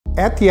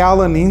At the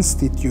Allen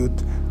Institute,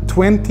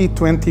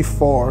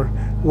 2024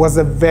 was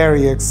a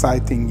very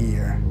exciting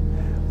year.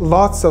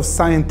 Lots of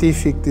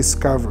scientific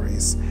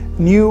discoveries,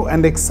 new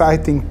and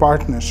exciting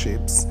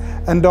partnerships,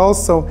 and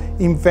also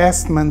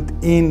investment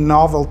in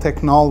novel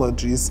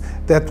technologies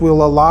that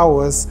will allow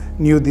us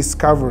new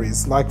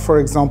discoveries, like, for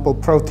example,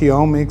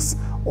 proteomics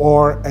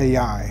or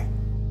AI.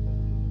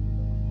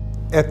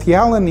 At the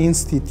Allen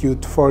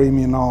Institute for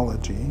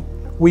Immunology,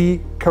 we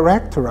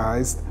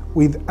characterized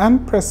with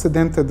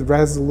unprecedented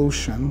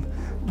resolution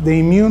the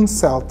immune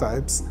cell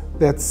types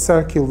that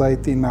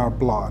circulate in our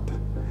blood.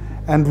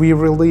 And we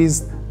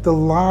released the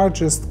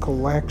largest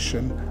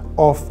collection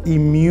of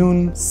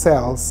immune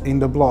cells in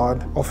the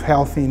blood of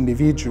healthy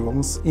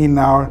individuals in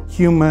our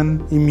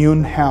Human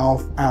Immune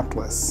Health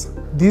Atlas.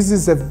 This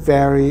is a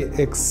very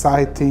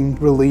exciting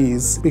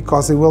release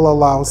because it will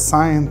allow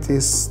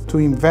scientists to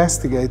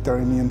investigate our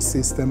immune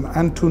system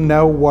and to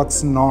know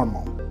what's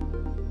normal.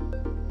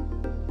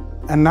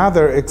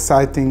 Another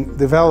exciting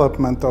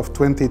development of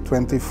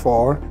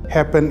 2024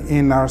 happened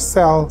in our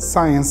Cell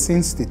Science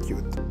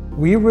Institute.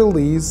 We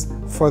released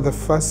for the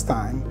first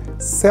time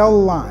cell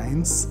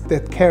lines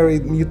that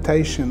carried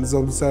mutations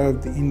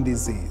observed in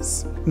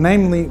disease,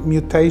 namely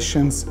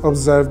mutations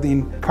observed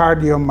in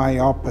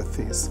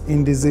cardiomyopathies,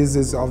 in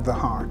diseases of the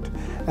heart.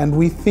 And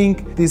we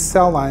think these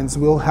cell lines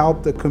will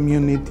help the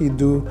community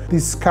do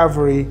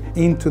discovery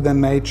into the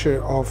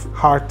nature of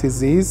heart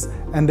disease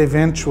and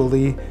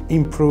eventually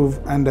improve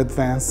and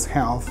advance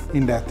health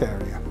in that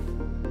area.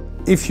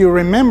 If you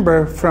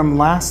remember from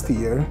last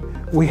year,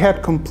 we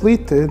had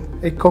completed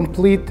a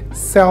complete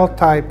cell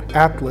type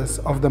atlas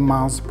of the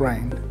mouse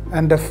brain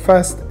and the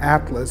first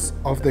atlas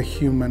of the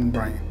human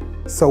brain.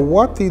 So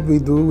what did we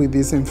do with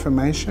this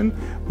information?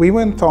 We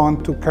went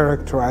on to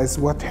characterize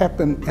what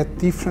happened at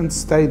different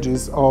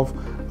stages of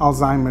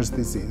Alzheimer's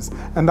disease.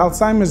 And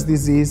Alzheimer's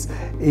disease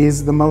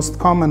is the most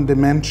common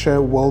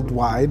dementia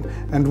worldwide,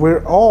 and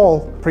we're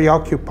all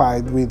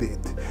preoccupied with it.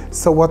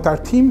 So what our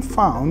team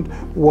found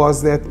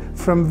was that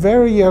from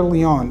very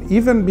early on,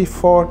 even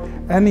before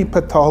any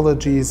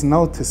pathology is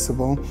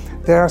noticeable,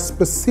 there are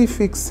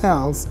specific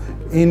cells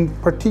in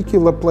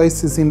particular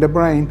places in the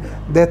brain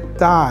that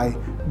die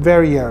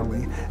very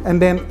early.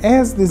 And then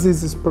as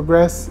diseases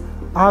progress,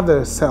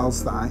 other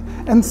cells die,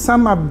 and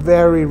some are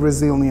very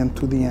resilient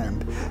to the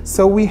end.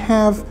 So we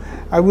have,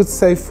 I would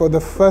say for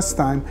the first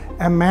time,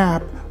 a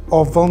map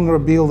of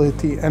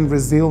vulnerability and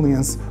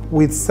resilience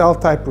with cell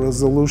type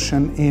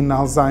resolution in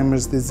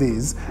Alzheimer's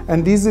disease.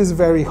 And this is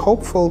very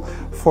hopeful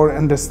for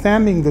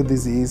understanding the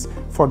disease,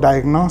 for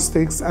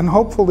diagnostics, and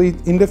hopefully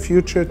in the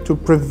future to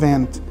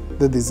prevent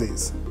the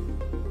disease.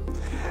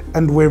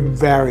 And we're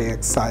very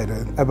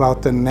excited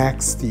about the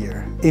next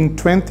year. In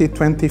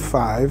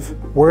 2025,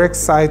 we're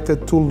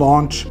excited to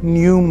launch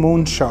new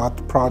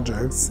moonshot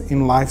projects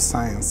in life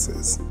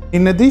sciences.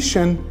 In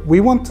addition, we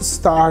want to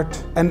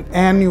start an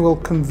annual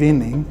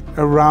convening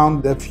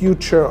around the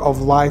future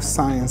of life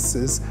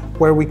sciences,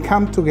 where we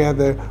come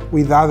together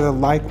with other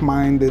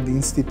like-minded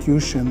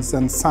institutions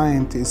and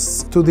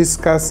scientists to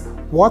discuss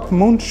what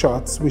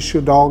moonshots we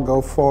should all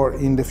go for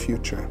in the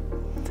future.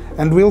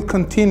 And we'll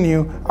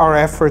continue our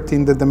effort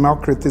in the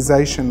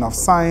democratization of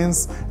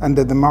science and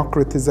the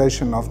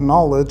democratization of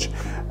knowledge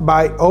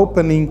by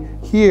opening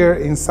here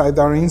inside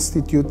our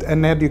institute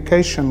an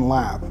education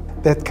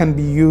lab that can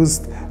be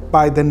used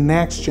by the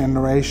next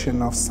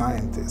generation of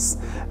scientists.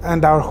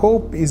 And our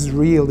hope is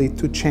really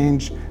to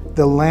change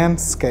the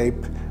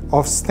landscape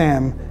of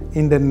STEM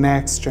in the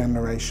next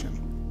generation.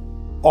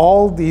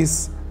 All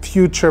these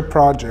future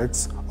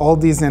projects, all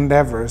these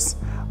endeavors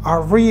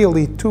are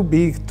really too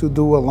big to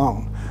do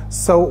alone.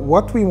 So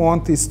what we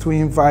want is to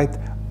invite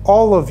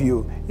all of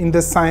you in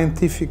the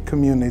scientific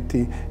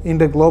community, in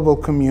the global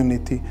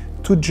community,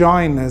 to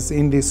join us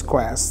in these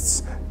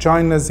quests,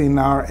 join us in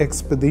our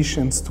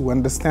expeditions to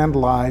understand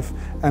life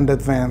and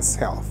advance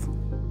health.